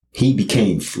He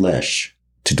became flesh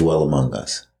to dwell among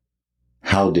us.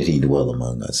 How did he dwell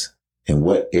among us? In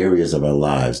what areas of our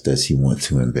lives does he want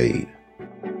to invade?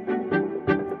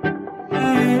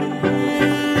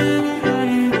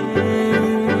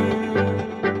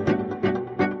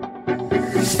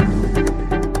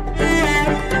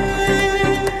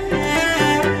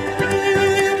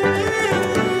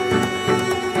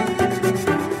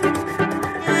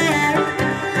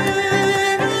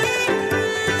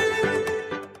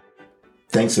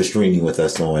 Thanks for streaming with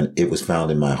us on It Was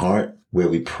Found in My Heart, where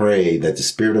we pray that the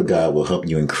Spirit of God will help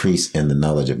you increase in the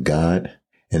knowledge of God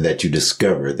and that you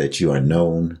discover that you are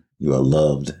known, you are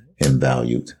loved, and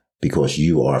valued because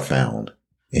you are found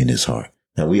in his heart.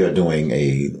 Now, we are doing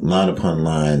a line upon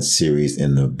line series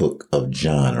in the book of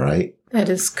John, right? That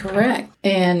is correct.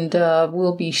 And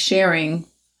we'll be sharing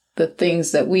the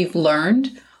things that we've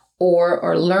learned or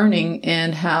are learning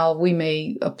and how we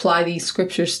may apply these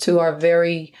scriptures to our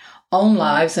very own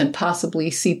lives and possibly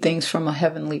see things from a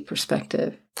heavenly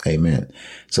perspective. Amen.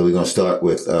 So we're going to start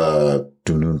with we're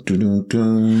going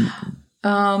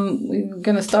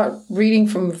to start reading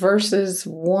from verses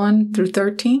 1 through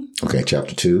 13. Okay,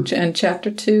 chapter 2. And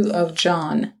chapter 2 of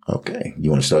John. Okay. You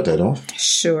want to start that off?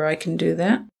 Sure, I can do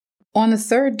that. On the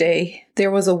third day,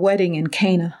 there was a wedding in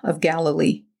Cana of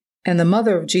Galilee, and the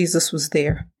mother of Jesus was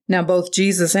there. Now both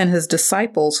Jesus and his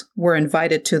disciples were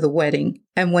invited to the wedding,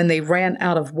 and when they ran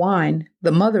out of wine,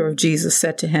 the mother of Jesus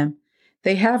said to him,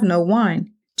 "They have no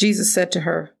wine." Jesus said to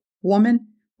her, "Woman,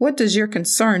 what does your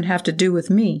concern have to do with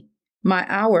me? My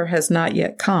hour has not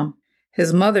yet come."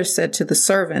 His mother said to the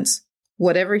servants,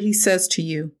 "Whatever he says to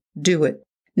you, do it."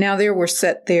 Now there were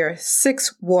set there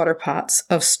 6 water pots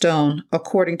of stone,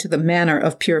 according to the manner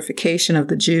of purification of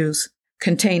the Jews,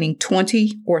 containing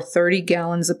 20 or 30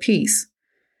 gallons apiece.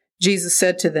 Jesus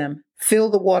said to them,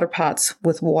 "Fill the water pots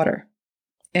with water."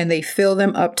 And they filled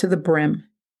them up to the brim.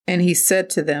 And he said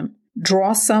to them,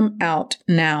 "Draw some out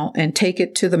now and take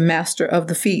it to the master of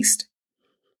the feast."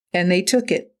 And they took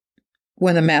it.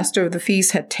 When the master of the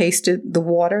feast had tasted the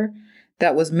water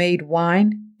that was made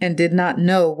wine and did not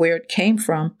know where it came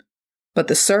from, but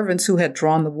the servants who had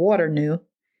drawn the water knew,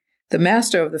 the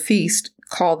master of the feast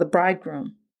called the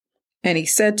bridegroom. And he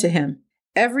said to him,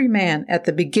 "Every man at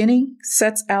the beginning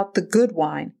sets out the good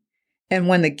wine, and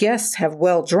when the guests have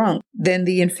well drunk, then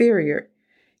the inferior.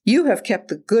 You have kept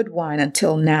the good wine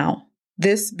until now."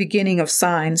 This beginning of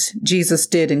signs Jesus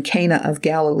did in Cana of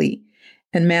Galilee,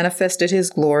 and manifested his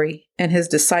glory, and his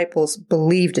disciples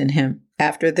believed in him.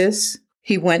 After this,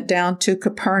 he went down to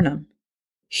Capernaum,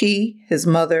 he, his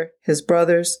mother, his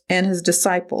brothers, and his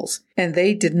disciples, and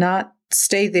they did not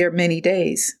stay there many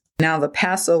days. Now the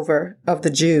Passover of the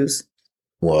Jews.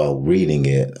 While reading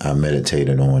it, I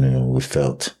meditated on it and we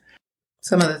felt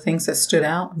some of the things that stood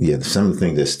out. Yeah, some of the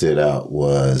things that stood out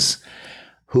was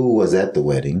who was at the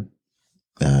wedding.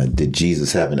 Did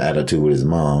Jesus have an attitude with his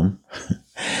mom?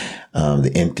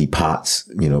 The empty pots,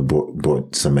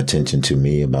 brought some attention to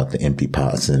me about the empty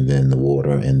pots and then the water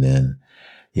and then,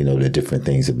 the different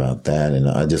things about that. And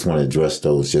I just want to address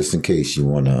those just in case you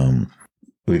want to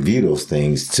review those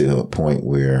things to a point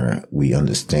where we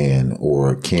understand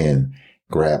or can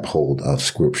grab hold of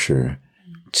scripture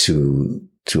to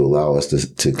allow us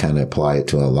to kind of apply it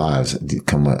to our lives, to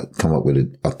come up with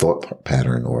a thought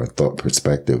pattern or a thought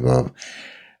perspective of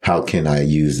how can I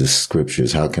use the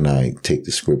scriptures? How can I take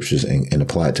the scriptures and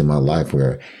apply it to my life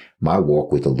where my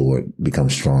walk with the Lord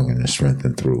becomes stronger and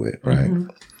strengthened through it, right? Mm-hmm.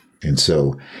 And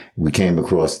so we came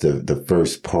across the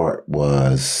first part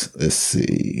was, let's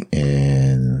see,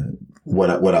 and what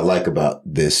I like about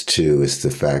this too is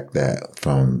the fact that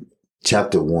from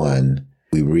Chapter 1,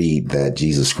 we read that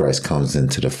Jesus Christ comes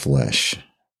into the flesh,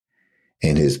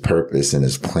 and his purpose and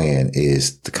his plan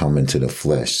is to come into the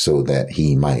flesh so that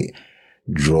he might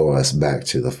draw us back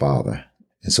to the Father.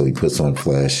 And so he puts on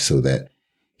flesh so that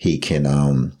he can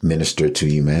minister to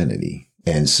humanity.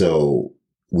 And so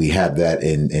we have that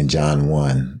in John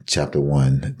 1, chapter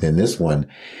 1. Then this one,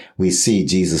 we see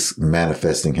Jesus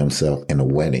manifesting himself in a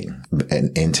wedding,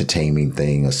 an entertaining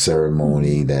thing, a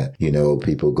ceremony that,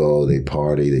 people go, they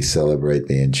party, they celebrate,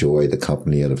 they enjoy the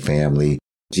company of the family.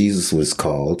 Jesus was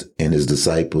called and his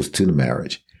disciples to the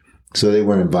marriage. So they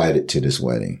were invited to this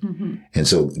wedding. Mm-hmm. And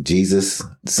so Jesus,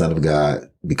 the Son of God,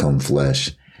 become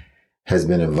flesh, has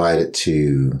been invited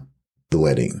to the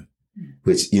wedding,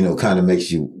 which, kind of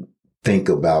makes you think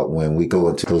about when we go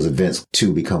into those events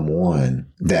to become one,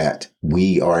 that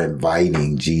we are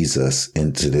inviting Jesus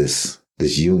into this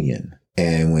union.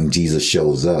 And when Jesus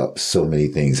shows up, so many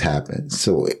things happen.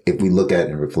 So if we look at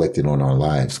and reflect it on our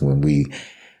lives, when we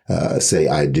say,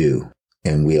 "I do,"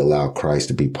 and we allow Christ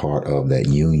to be part of that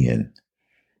union,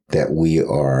 that we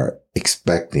are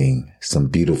expecting some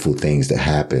beautiful things to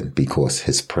happen because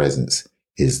his presence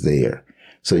is there.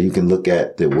 So you can look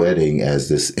at the wedding as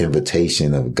this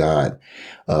invitation of God,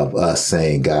 of us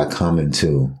saying, God, come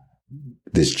into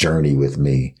this journey with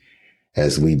me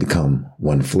as we become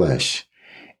one flesh.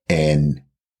 And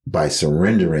by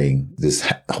surrendering this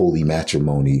holy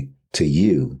matrimony to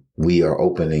you, we are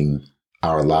opening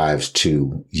our lives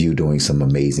to you doing some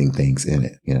amazing things in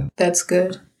it. You know, That's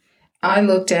good. I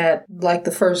looked at like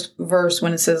the first verse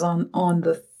when it says on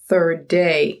the third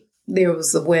day, there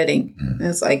was the wedding. Mm-hmm.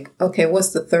 It's like, okay,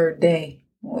 what's the third day?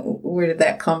 Where did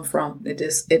that come from?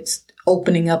 It's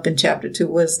opening up in chapter 2.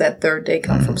 Where does that third day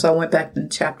come from? So I went back to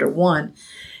chapter 1,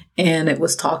 and it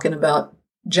was talking about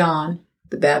John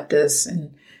the Baptist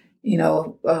and,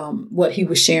 what he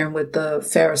was sharing with the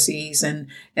Pharisees. And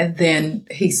then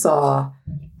he saw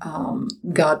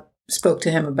God spoke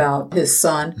to him about his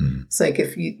son. Mm-hmm. It's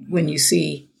like when you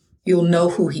see, you'll know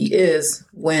who he is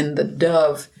when the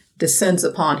dove descends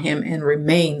upon him and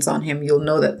remains on him. You'll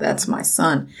know that that's my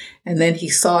son. And then he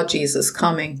saw Jesus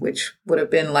coming, which would have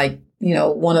been like,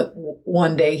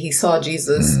 one day he saw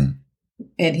Jesus mm-hmm.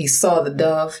 and he saw the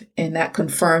dove, and that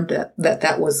confirmed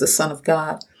that was the Son of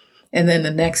God. And then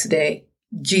the next day,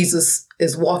 Jesus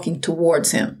is walking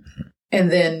towards him.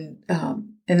 And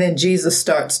then Jesus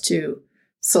starts to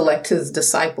select his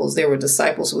disciples. There were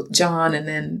disciples with John, and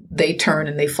then they turn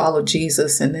and they follow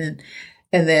Jesus. And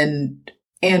then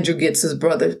Andrew gets his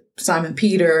brother Simon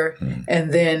Peter,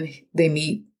 and then they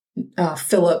meet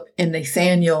Philip and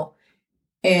Nathaniel.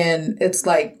 And it's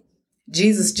like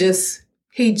Jesus just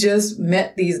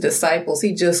met these disciples.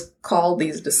 He just called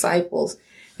these disciples.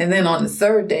 And then on the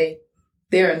third day,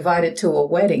 they're invited to a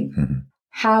wedding. Mm-hmm.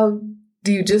 How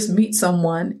do you just meet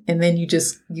someone and then you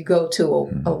go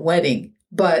to a wedding?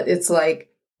 But it's like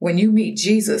when you meet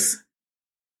Jesus,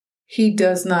 he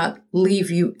does not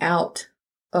leave you out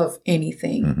of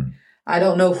anything. Mm-hmm. I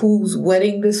don't know whose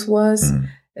wedding this was.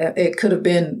 Mm-hmm. It could have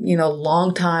been,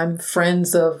 longtime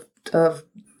friends of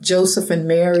Joseph and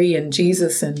Mary and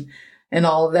Jesus and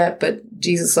all of that. But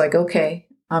Jesus like, okay,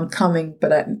 I'm coming,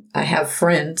 but I have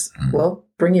friends. Mm-hmm. Well,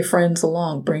 bring your friends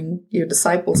along, bring your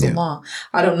disciples along.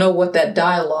 I don't know what that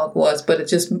dialogue was, but it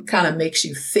just kind of makes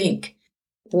you think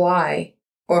why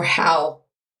or how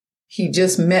he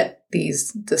just met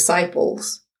these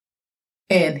disciples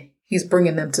and he's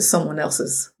bringing them to someone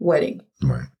else's wedding.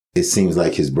 Right. It seems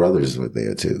like his brothers were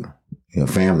there too.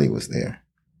 Family was there.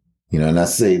 And I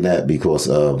say that because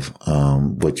of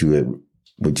what you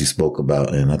spoke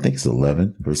about, and I think it's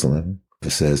 11, verse 11. It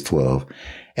says 12.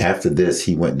 After this,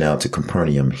 he went down to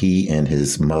Capernaum, he and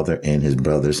his mother and his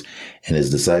brothers and his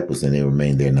disciples, and they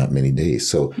remained there not many days.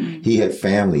 So he had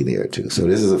family there too. So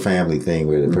this is a family thing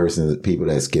where the people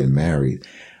that's getting married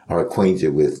are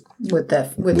acquainted with their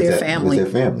family. With their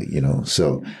family,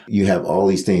 So you have all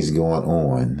these things going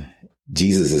on.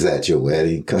 Jesus is at your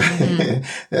wedding. Mm-hmm.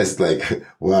 That's like,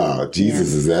 wow,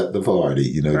 Jesus is at the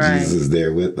party. Right. Jesus is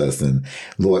there with us. And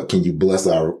Lord, can you bless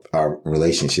our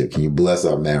relationship? Can you bless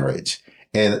our marriage?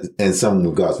 And in some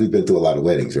regards, we've been through a lot of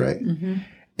weddings, right? Mm-hmm.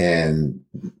 And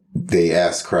they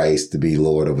ask Christ to be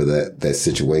Lord over that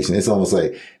situation. It's almost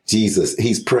like Jesus,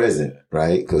 he's present,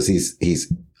 right? Because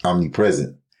he's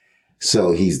omnipresent.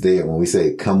 So he's there. When we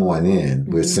say, come on in,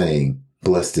 we're saying,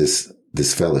 bless this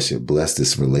fellowship, bless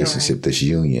this relationship, this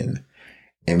union.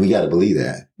 And we got to believe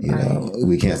that,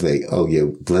 we can't say, oh yeah,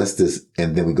 bless this.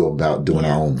 And then we go about doing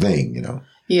our own thing,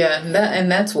 Yeah. And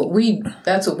that's what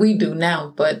we do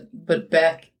now. But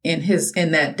back in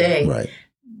that day, right.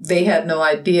 They had no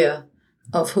idea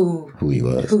of who he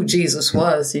was, who Jesus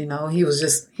was. He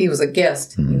was a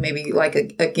guest. Mm-hmm.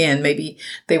 Maybe maybe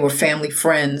they were family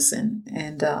friends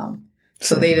and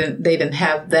so they didn't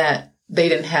have that. They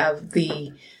didn't have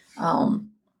the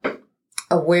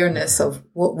awareness of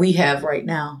what we have right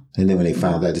now. And then when they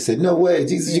found out, they said, no way,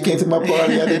 Jesus, you came to my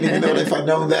party. I didn't even know that. If I'd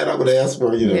known that, I would have asked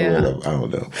for, whatever. I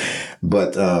don't know.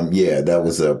 But, that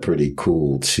was pretty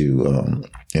cool to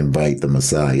invite the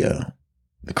Messiah,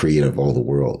 the creator of all the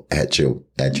world, at your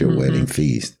wedding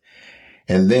feast.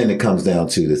 And then it comes down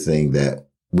to the thing that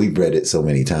we've read it so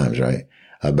many times, right?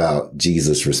 About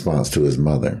Jesus' response to his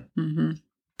mother. Mm-hmm.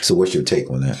 So what's your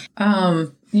take on that?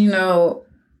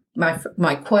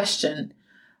 My question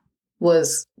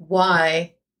was,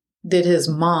 why did his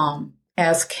mom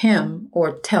ask him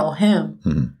or tell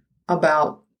him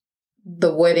about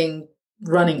the wedding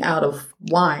running out of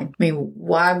wine? I mean,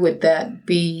 why would that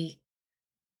be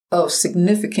of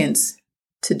significance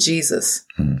to Jesus?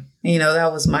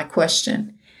 That was my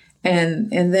question.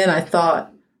 And then I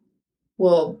thought,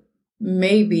 well,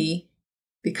 maybe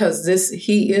because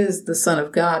he is the Son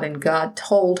of God, and God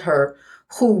told her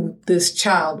who this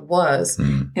child was,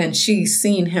 and she's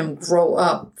seen him grow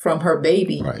up from her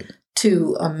baby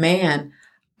to a man.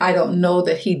 I don't know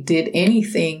that he did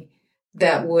anything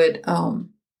that would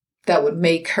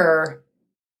make her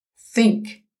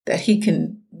think that he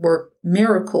can work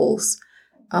miracles.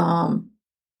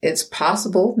 It's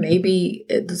possible. Maybe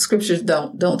the scriptures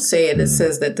don't say it. It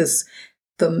says that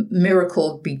the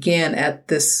miracle began at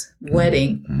this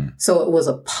wedding. So it was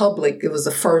the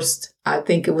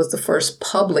first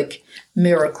public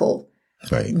miracle.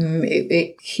 Right.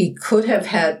 He could have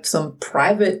had some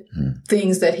private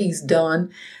things that he's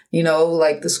done,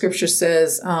 like the scripture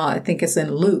says, I think it's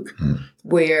in Luke,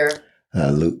 where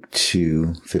Luke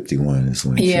 2:51 is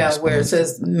when where it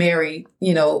says Mary,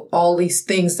 all these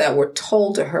things that were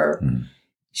told to her,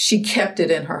 she kept it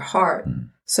in her heart.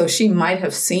 So she might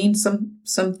have seen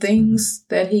some things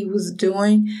that he was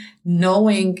doing,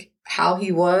 knowing how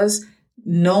he was,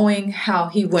 knowing how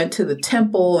he went to the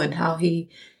temple and how he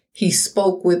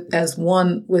spoke as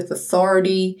one with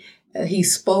authority. He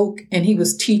spoke and he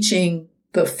was teaching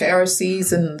the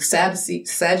Pharisees and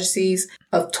Sadducees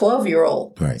of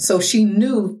 12-year-old. Right. So she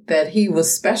knew that he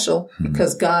was special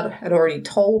because God had already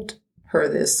told her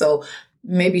this. So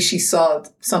maybe she saw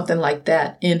something like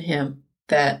that in him.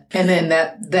 That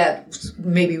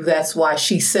maybe that's why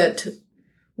she said to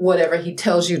whatever he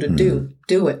tells you to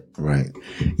do it. Right.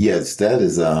 Yes,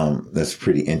 that's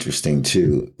pretty interesting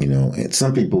too. And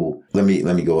some people, let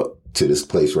me go to this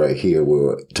place right here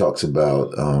where it talks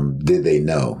about, did they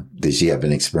know? Did she have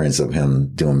an experience of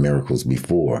him doing miracles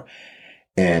before?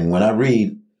 And when I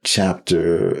read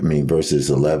verses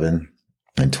 11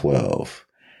 and 12,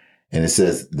 and it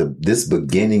says, this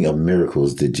beginning of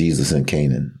miracles did Jesus in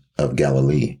Cana of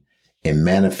Galilee, and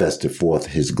manifested forth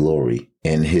his glory,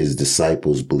 and his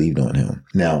disciples believed on him.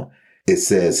 Now, it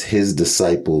says his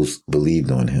disciples believed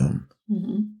on him.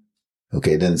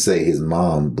 Okay, it doesn't say his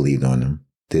mom believed on him.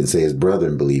 It didn't say his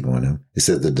brother believed on him. It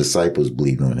says the disciples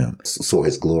believed on him, saw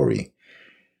his glory.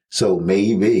 So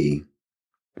maybe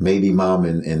mom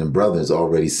and the brothers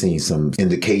already seen some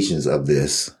indications of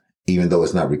this, even though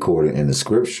it's not recorded in the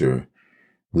scripture.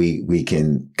 We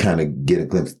can kind of get a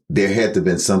glimpse. There had to have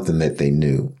been something that they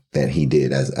knew that he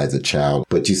did as a child.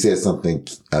 But you said something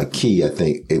key. I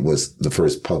think it was the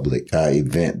first public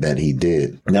event that he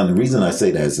did. Now, the reason I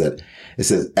say that is that it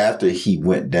says after he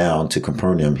went down to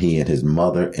Capernaum, he and his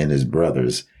mother and his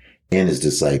brothers and his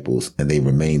disciples, and they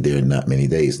remained there not many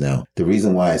days. Now, the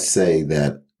reason why I say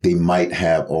that they might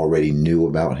have already knew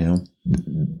about him,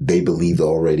 they believed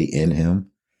already in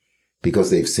him,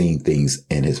 because they've seen things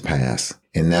in his past.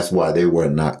 And that's why they were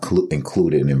not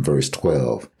included in verse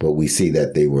 12. But we see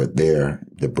that they were there,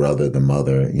 the brother, the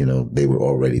mother, they were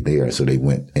already there. So they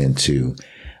went into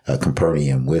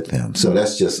Capernaum with him. So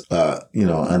that's just,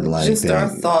 underlying just thing. Our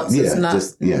thoughts. Yeah, it's not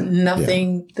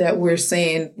nothing that we're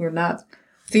saying. We're not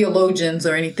theologians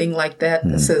or anything like that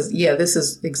that says, this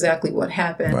is exactly what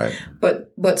happened. Right.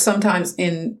 But sometimes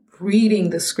in reading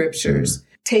the scriptures,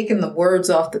 taking the words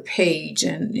off the page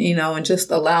and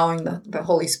just allowing the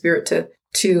Holy Spirit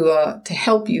to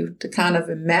help you to kind of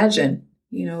imagine,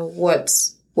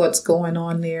 what's going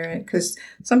on there. Because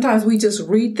sometimes we just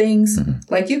read things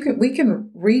like we can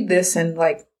read this and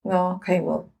like,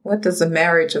 what does the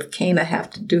marriage of Cana have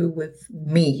to do with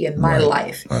me and my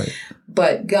life? Right.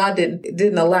 But God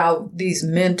didn't allow these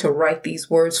men to write these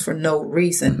words for no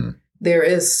reason. There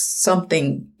is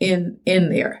something in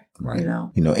there. Right.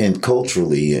 And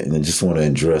culturally, and I just want to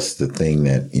address the thing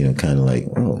that, kind of like,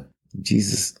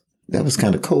 Jesus, that was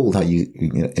kind of cold how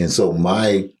and so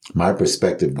my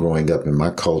perspective growing up in my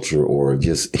culture, or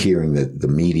just hearing the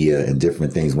media and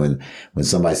different things, when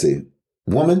somebody say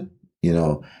woman,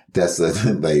 that's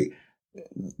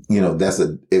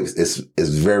it's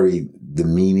very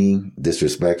demeaning,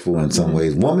 disrespectful in some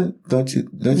ways. Woman, don't you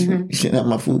shouldn't have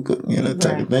my food cooked,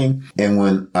 type of thing. And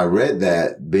when I read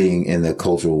that, being in the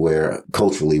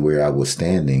culturally where I was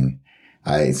standing,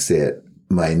 I said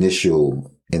my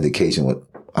initial indication was,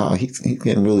 he's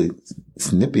getting really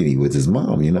snippy with his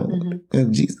mom,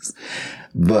 Jesus.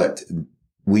 But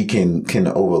we can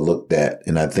overlook that,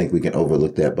 and I think we can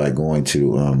overlook that by going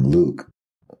to Luke.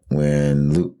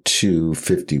 When Luke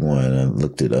 2:51, I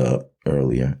looked it up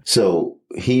earlier. So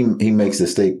he makes a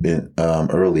statement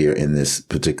earlier in this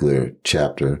particular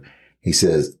chapter. He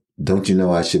says, "Don't you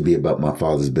know I should be about my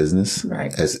Father's business?"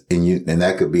 Right. And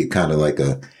that could be kind of like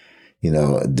a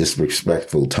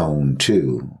disrespectful tone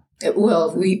too.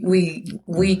 Well,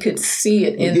 we could see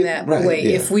it in that way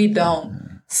if we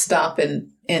don't stop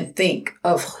and think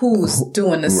of who's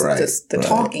doing the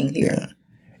talking here. Yeah.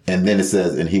 And then it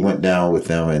says, and he went down with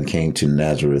them and came to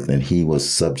Nazareth, and he was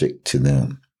subject to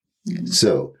them. Mm-hmm.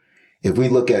 So if we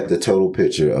look at the total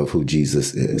picture of who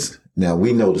Jesus is, now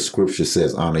we know the scripture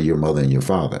says, honor your mother and your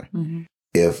father. Mm-hmm.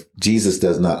 If Jesus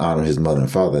does not honor his mother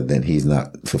and father, then he's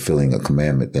not fulfilling a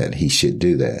commandment that he should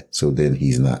do that. So then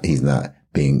he's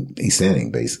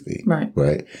sinning basically.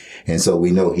 Right. And so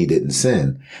we know he didn't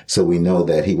sin. So we know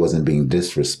that he wasn't being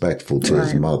disrespectful to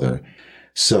his mother.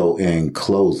 So in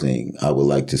closing, I would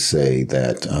like to say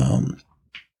that,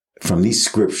 from these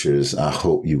scriptures, I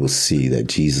hope you will see that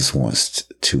Jesus wants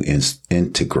to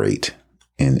integrate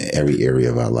in every area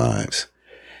of our lives.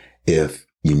 If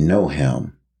you know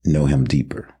him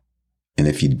deeper. And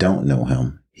if you don't know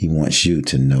him, he wants you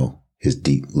to know his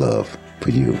deep love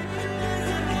for you.